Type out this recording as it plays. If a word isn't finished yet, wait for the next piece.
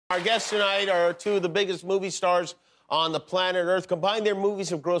Our guests tonight are two of the biggest movie stars on the planet Earth. Combined, their movies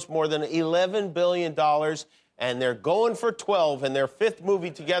have grossed more than $11 billion, and they're going for 12 in their fifth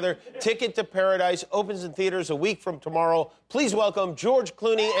movie together. Ticket to Paradise opens in theaters a week from tomorrow. Please welcome George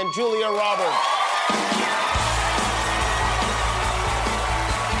Clooney and Julia Roberts.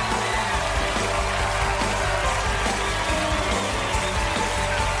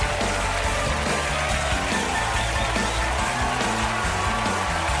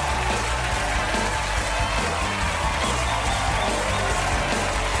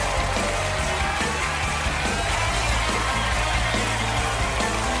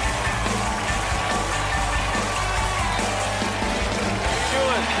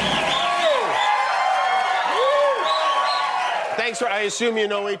 I assume you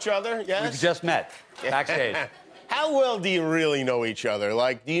know each other, yes? We've just met, backstage. How well do you really know each other?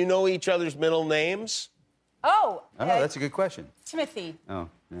 Like, do you know each other's middle names? Oh, that's a good question. Timothy. Oh,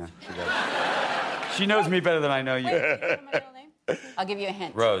 yeah, she does. She knows me better than I know you. Wait, do you know my middle name? I'll give you a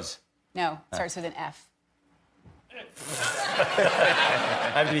hint. Rose. No, starts with an F.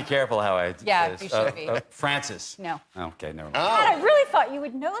 I have to be careful how I do Yeah, this. you should be. Francis. No. Okay, never mind. God, I really thought you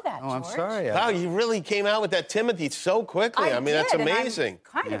would know that, George. I'm sorry. Wow, you really came out with that Timothy so quickly. I mean, that's did, and amazing.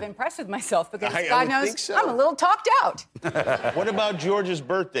 I'm kind of impressed with myself because I God would knows think so. I'm a little talked out. What about George's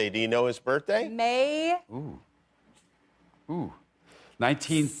birthday? Do you know his birthday? May. Ooh.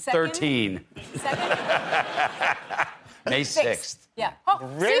 1913. Second? May 6th. Yeah. Oh,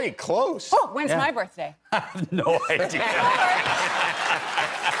 Very see? close. Oh, when's my birthday? I have no idea.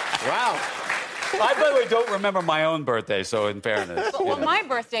 Wow. I, by the way, don't remember my own birthday, so in fairness. Well, my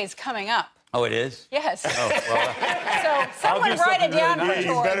birthday's coming up. Oh, it is? Yes. Oh, well. So someone write it down for really You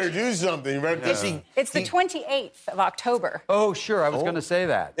George. better do something. You better see. It's the 28th of October. Oh, sure, I was going to say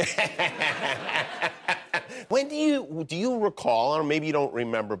that. When do you recall, or maybe you don't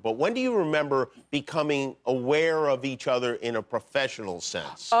remember, but when do you remember becoming aware of each other in a professional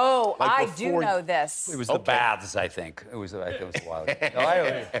sense? Oh, Like I do before- know this. It was the baths, I think. It was a while ago.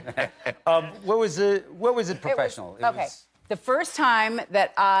 No, what was it professional? It Okay. was- The first time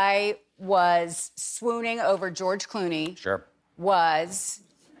that I was swooning over George Clooney Sure. was,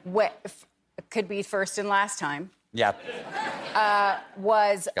 could be first and last time, Yeah.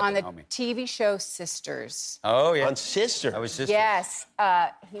 was Got on to the know me. TV show Sisters. Oh, yeah. On Sister. I was sister. Yes.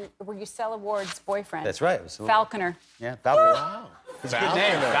 Were you Cell Award's boyfriend? That's right. It was Falconer. Yeah, Falconer. Wow. It's a good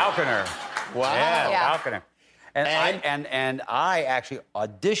name, Falconer. Wow. Yeah. Falconer. And I actually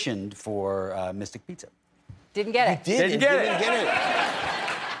auditioned for Mystic Pizza. Didn't get it. Didn't get it.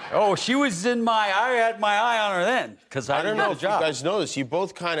 Oh, she was I had my eye on her then, because I I don't didn't know get if the job. you guys know this. You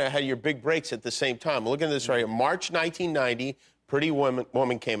both kind of had your big breaks at the same time. Look at this right here. March 1990, Pretty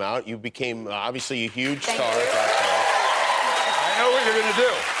Woman came out. You became, obviously, a huge star at that I know what you're going to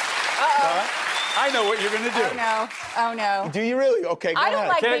do. I know what you're going to do. Oh, no. Oh, no. time. Do you really? Okay, go I don't ahead.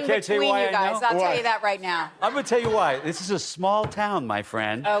 like Can I being tell you between why you I guys. know? I'll Why? tell you that right now. I'm going to tell you why. This is a small town, my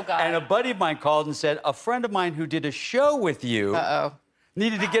friend. Oh, God. And a buddy of mine called and said, a friend of mine who did a show with you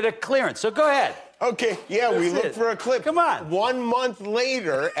needed to get a clearance. So go ahead. Okay, yeah, we That's looked it. for a clip. Come on. 1 month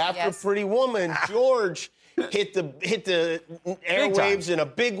later, after Yes. Pretty Woman, George hit the airwaves in a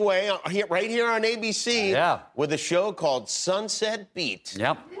big way, right here on ABC, Yeah. with a show called Sunset Beat.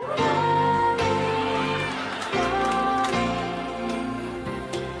 Yep.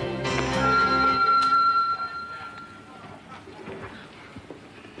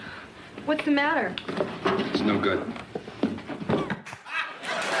 What's the matter? It's no good.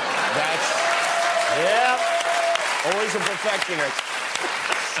 That's Yep. always a perfectionist.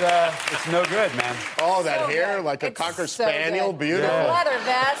 It's no good, man. Oh, that So hair, good. like a It's Cocker so Spaniel, good. beautiful. Leather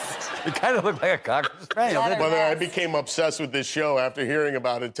vest. You kind of look like a Cocker Spaniel, didn't you? Brother, I Yes. became obsessed with this show after hearing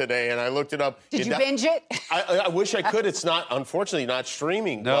about it today, and I looked it up. Did you binge it? I wish I could. It's not, unfortunately, not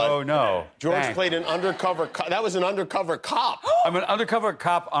streaming. No. George Dang. played an undercover cop. That was an undercover cop. I'm an undercover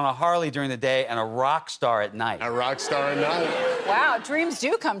cop on a Harley during the day and a rock star at night. A rock star at night. Wow, dreams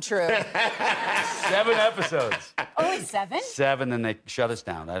do come true. 7 episodes. Only 7? 7, and they shut us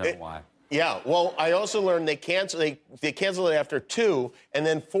down. I don't know why. Yeah, well, I also learned they canceled it after 2, and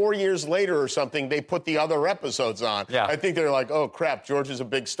then 4 years later or something, they put the other episodes on. Yeah. I think they're like, oh, crap, George is a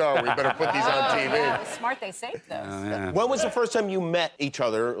big star. We better put these on TV. Yeah, it was smart they saved those. When was the first time you met each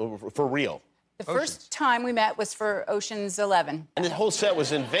other for real? The first time we met was for Ocean's 11. And the whole set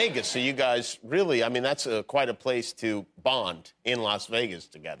was in Vegas, so you guys really, I mean, that's quite a place to bond in Las Vegas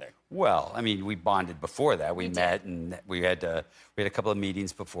together. Well, I mean, we bonded before that. We met, and we had a couple of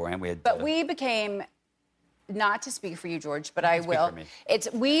meetings beforehand. But we became, not to speak for you, George, but I will. for me.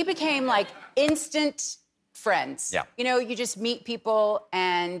 We became like instant friends. Yeah. You know, you just meet people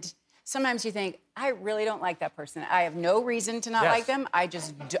and sometimes you think, I really don't like that person. I have no reason to not like them. I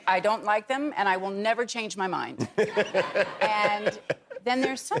don't like them, and I will never change my mind. And then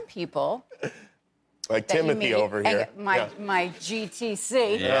there's some people like that you Timothy meet, over here. My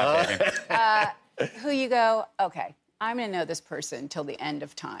GTC. Who you go, okay, I'm going to know this person till the end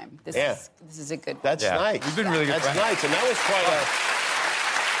of time. This is a good one. That's nice. We've been really good That's friends. nice, and that was quite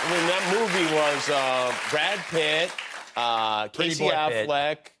I mean, that movie was Brad Pitt, Casey boy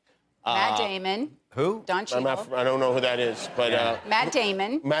Affleck. Matt Damon. Who? Don Cheadle. I don't know who that is, but Matt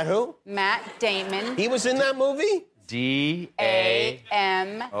Damon. Matt who? Matt Damon. He was in that movie?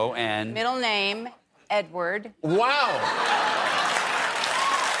 D-A-O-N. Middle name, Edward. Wow.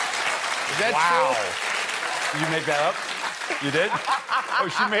 Is that Wow. You made that up? You did? Oh,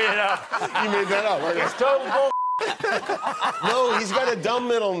 she made it up. true? You made that up. It's total bull. No, he's got a dumb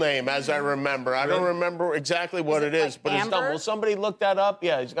middle name, as I remember. I don't remember exactly what it is, like but it's dumb. Amber? Will somebody look that up?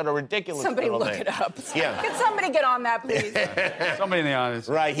 Yeah, he's got a ridiculous Somebody middle look name. it up. Yeah. Can somebody get on that, please? Somebody in the audience.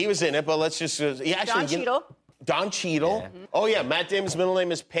 Right, he was in it, but let's just... Don Cheadle. Don Cheadle. Yeah. Oh, yeah, Matt Damon's middle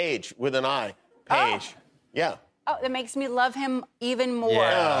name is Page, with an I. Page. Yeah. Oh, that makes me love him even more.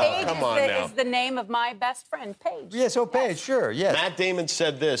 Yeah. Paige come on now. is the name of my best friend, Paige. Yeah, so Paige, sure, yes. Matt Damon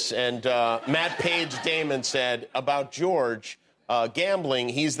said this, and Matt Page Damon said about George gambling,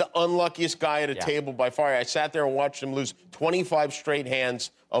 he's the unluckiest guy at a table by far. I sat there and watched him lose 25 straight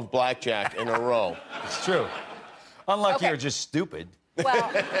hands of blackjack in a row. It's true. Unlucky Okay. or just stupid. Well,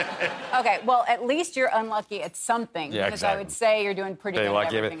 okay. Well, at least you're unlucky at something. Yeah, because I would say you're doing pretty good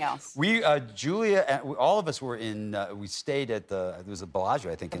at everything else. We, Julia, and all of us were in. We stayed at it was a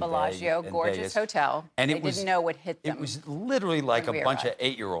Bellagio, I think. The in Bellagio, in gorgeous Vegas. hotel. And they it was, didn't know what hit them. It was literally like when a we bunch arrived. of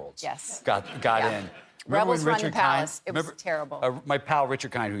 8-year-olds. Yes. Got in. Rebels when run the Richard palace. Kind, It was terrible. My pal Richard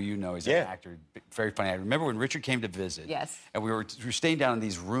Kind, who you know, is an Yeah. actor, very funny. I remember when Richard came to visit. Yes. And we were staying down in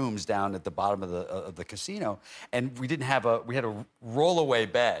these rooms down at the bottom of the casino, and we didn't have we had a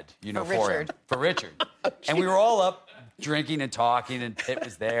rollaway bed, you know, for him. Richard. For Richard. And we were all up drinking and talking, and Pitt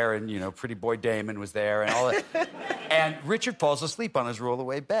was there, and, you know, Pretty Boy Damon was there, and all that. And Richard falls asleep on his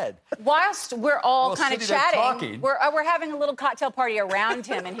rollaway bed. Whilst we're all Well, kind of sitting there chatting, talking. we're having a little cocktail party around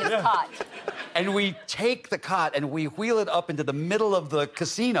him in his cot. And we take the cot and we wheel it up into the middle of the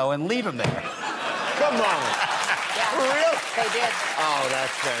casino and leave him there. Come on. Yeah. For real? They did. Oh,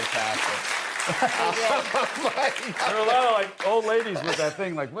 that's fantastic. They did. There were a lot of like old ladies with that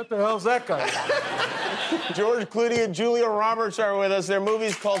thing, like, what the hell's that guy? George Clooney and Julia Roberts are with us. Their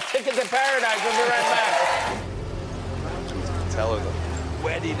movie's called Ticket to Paradise. We'll be right back. Tell her the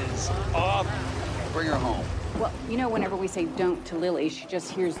wedding is off. Bring her home. Well, you know, whenever we say don't to Lily, she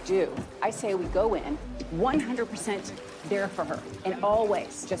just hears do. I say we go in 100% there for her in all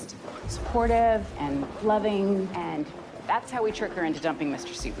ways, just supportive and loving, and that's how we trick her into dumping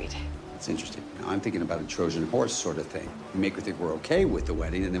Mr. Seaweed. It's interesting. Now, I'm thinking about a Trojan horse sort of thing. We make her think we're okay with the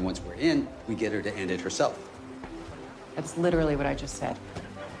wedding, and then once we're in, we get her to end it herself. That's literally what I just said.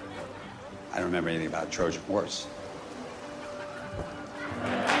 I don't remember anything about a Trojan horse.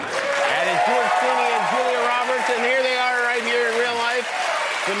 And it's George Clooney and Julia Roberts, and here they are right here in real life.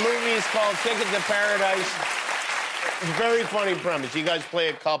 The movie is called Ticket to Paradise. It's a very funny premise. You guys play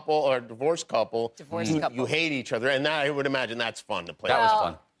a couple, or a divorced couple. Divorced couple. You hate each other, and I would imagine that's fun to play. That was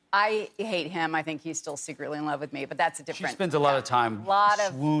fun. I hate him. I think he's still secretly in love with me, but that's a She different. spends a lot of time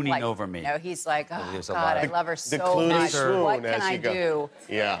swooning like, over me. You know, he's like, oh, There's a God, lot I of- love her The so Clooney much. swoon What as can I you go.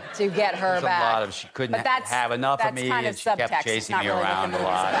 do Yeah. to get her There's back? a lot of she couldn't But that's, have enough of that's me, kind and of she kept subtext. It's chasing not me really around what a the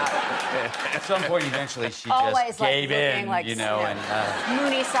movie's lot. about. At some point, eventually, she Always just like gave looking in, like, you know, and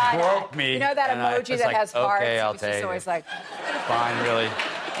Mooney side broke me. You know that and I emoji was that like, has hearts? okay, I'll It's just take always it. like, Fine, really.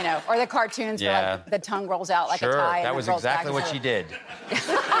 you know, or the cartoons where Yeah. like the tongue rolls out like Sure, a tie. and that then was rolls back exactly what into she the- did.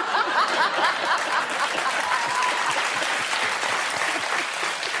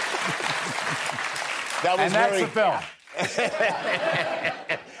 That was And that's very, the film.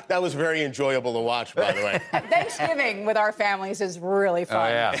 that was very enjoyable to watch, by the way. Thanksgiving with our families is really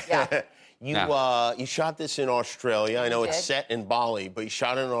fun. yeah. Yeah. You shot this in Australia. I know it's did. set in Bali, but you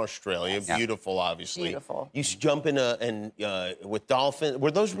shot it in Australia. Yeah. Beautiful, obviously. Beautiful. You jump in with dolphins.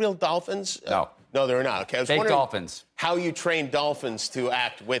 Were those real dolphins? No. No, they were not. Okay, I was Fake wondering dolphins. how you train dolphins to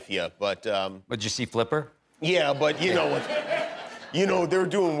act with you, but Did you see Flipper? yeah, but you know what? You know they're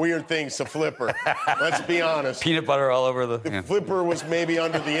doing weird things to Flipper. Let's be honest. Peanut butter all over the... yeah. Flipper was maybe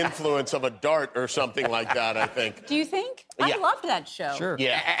under the influence of a dart or something like that, I think. Do you think? Yeah. I loved that show. Sure.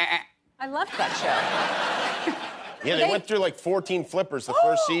 Yeah. I loved that show. Yeah, they went through like 14 flippers the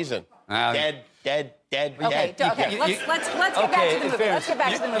first season. Ah. Dead. dead. Okay, dead. okay. Let's get back to the movie. Let's get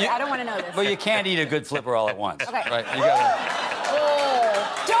back to the movie. I don't want to know this. Well, you can't eat a good flipper all at once. Okay. Right? You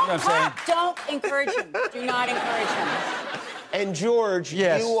gotta. Don't what I'm saying? clap. Don't encourage him. Do not encourage him. And George,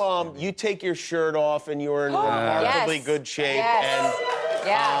 Yes. you take your shirt off and you're in remarkably Yes. good shape. Yes. And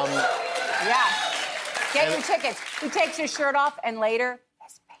Yeah. Get your tickets. He takes his shirt off and later.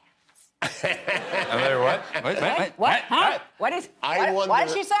 What? What? Huh? What did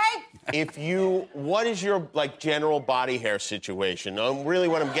she say? What is your general body hair situation? Really,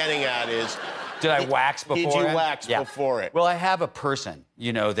 what I'm getting at is, Did I wax before? Did you wax before it? Well, I have a person,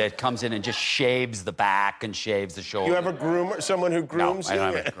 that comes in and just shaves the back and shaves the shoulder. You have a groomer, someone who grooms No, you?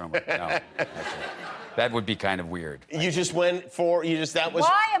 I don't have a groomer. No, that would be kind of weird. You just went for that was.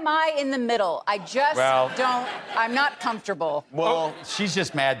 Why am I in the middle? I just don't. I'm not comfortable. Well, she's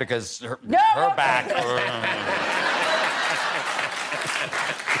just mad because her No. back.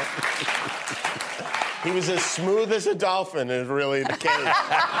 he was as smooth as a dolphin, is really the case.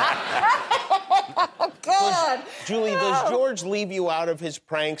 God. Julie, does George leave you out of his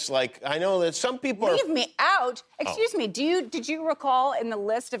pranks? I know that some people Leave me out? Excuse me, did you recall in the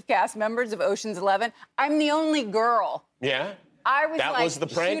list of cast members of Ocean's 11, I'm the only girl. Yeah? I was That was the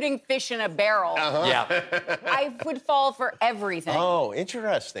prank? shooting fish in a barrel. Yeah. I would fall for everything. Oh,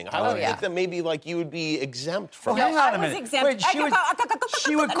 interesting. I would think that maybe you would be exempt from Hang on a I was minute. exempt. Wait,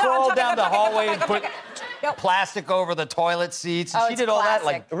 she would crawl down the hallway and put plastic over the toilet seats. Oh, she it's did all that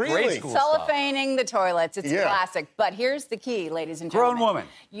classic. grade Really? school stuff. Cellophaning the toilets. It's Yeah. classic. But here's the key, ladies and Grown gentlemen. woman.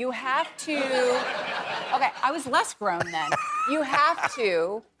 You have to. Okay, I was less grown then. You have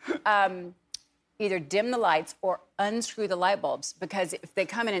to either dim the lights or unscrew the light bulbs, because if they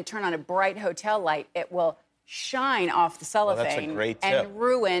come in and turn on a bright hotel light, it will shine off the cellophane that's a great tip. and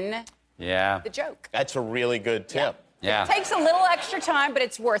ruin Yeah. the joke. That's a really good tip. Yeah. It takes a little extra time, but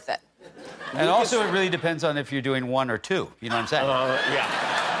it's worth it. And also, it really depends on if you're doing one or two. You know what I'm saying? Yeah.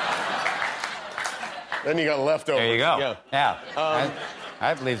 Then you got leftovers. There you go. Yeah.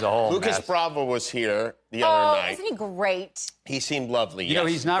 That leaves a whole Lucas mess. Bravo was here the other night. Isn't he great? He seemed lovely.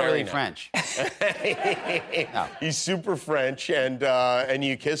 He's not very really nice. French. No. He's super French, and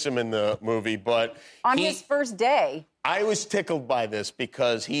you kiss him in the movie, but On his first day. I was tickled by this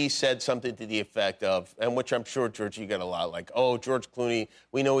because he said something to the effect of, and which I'm sure, George, you get a lot, George Clooney,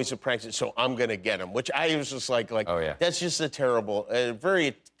 we know he's a prankster, so I'm going to get him, which I was just like, oh, yeah. That's just a terrible,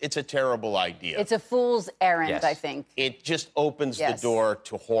 it's a terrible idea. It's a fool's errand, Yes. I think. It just opens the Yes. door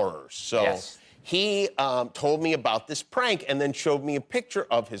to horrors. So Yes. he told me about this prank and then showed me a picture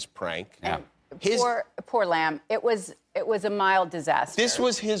of his prank. Yeah. Poor lamb. It was a mild disaster. This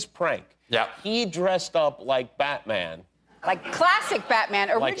was his prank. Yeah. He dressed up like Batman, like classic Batman,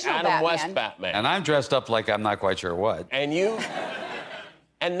 original like Adam Batman. West Batman. And I'm dressed up like I'm not quite sure what. And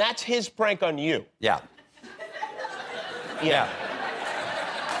that's his prank on you. Yeah. Yeah.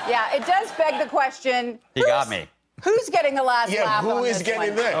 Yeah, it does beg the question. He got me. Who's getting the last Yeah, laugh who on is this getting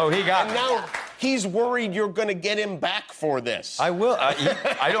one? this? Oh, he got and me. now he's worried you're going to get him back for this. I will.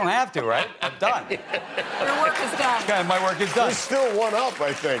 I don't have to, right? I'm done. Your work is done. Okay, my work is done. There's still one up,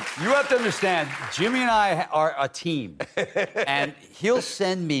 I think. You have to understand, Jimmy and I are a team, and he'll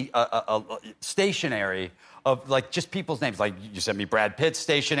send me a stationery of just people's names. Like you send me Brad Pitt's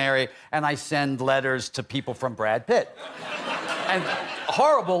stationery, and I send letters to people from Brad Pitt. And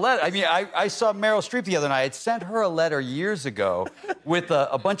horrible letter. I mean, I saw Meryl Streep the other night. I had sent her a letter years ago with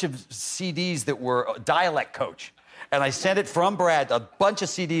a bunch of CDs that were dialect coach. And I sent it from Brad, a bunch of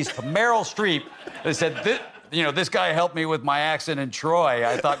CDs to Meryl Streep. They said, this guy helped me with my accent in Troy.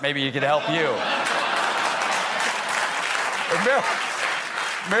 I thought maybe he could help you. And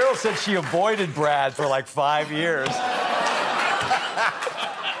Meryl said she avoided Brad for 5 years.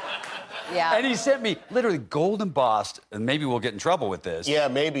 Yeah. And he sent me literally gold embossed, and maybe we'll get in trouble with this. Yeah,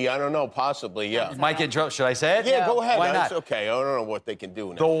 maybe. I don't know. Possibly, yeah. Might get in trouble. Should I say it? Yeah, go ahead. Why That's not? okay. I don't know what they can do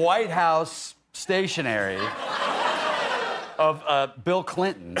now. The White House stationery of Bill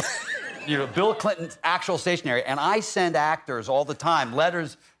Clinton. Bill Clinton's actual stationery. And I send actors all the time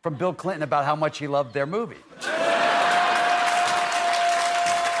letters from Bill Clinton about how much he loved their movie.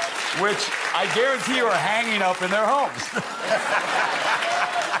 Which I guarantee you are hanging up in their homes.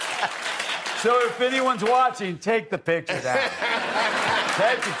 So if anyone's watching, take the picture down.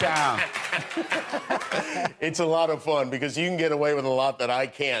 Take it down. It's a lot of fun because you can get away with a lot that I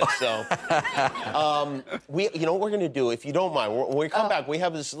can't. So, you know what we're going to do, if you don't mind, when we come back, we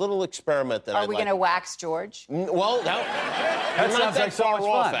have this little experiment that Are we going to wax George? Well, that That sounds like so far much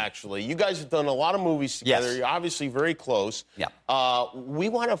off, fun. actually. You guys have done a lot of movies together. Yes. You're obviously very close. Yeah. We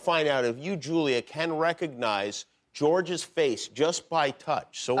want to find out if you, Julia, can recognize George's face just by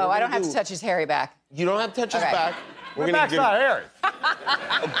touch. So I don't have to touch his hairy back. You don't have to touch his back. We're going to not hairy.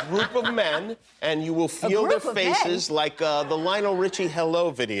 A group of men, and you will feel their faces like the Lionel Richie "Hello"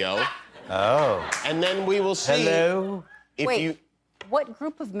 video. Oh. And then we will see. Hello. If Wait, what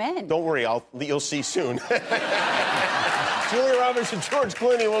group of men? Don't worry, you'll see soon. Julia Roberts and George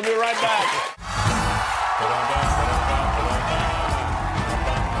Clooney. We'll be right back.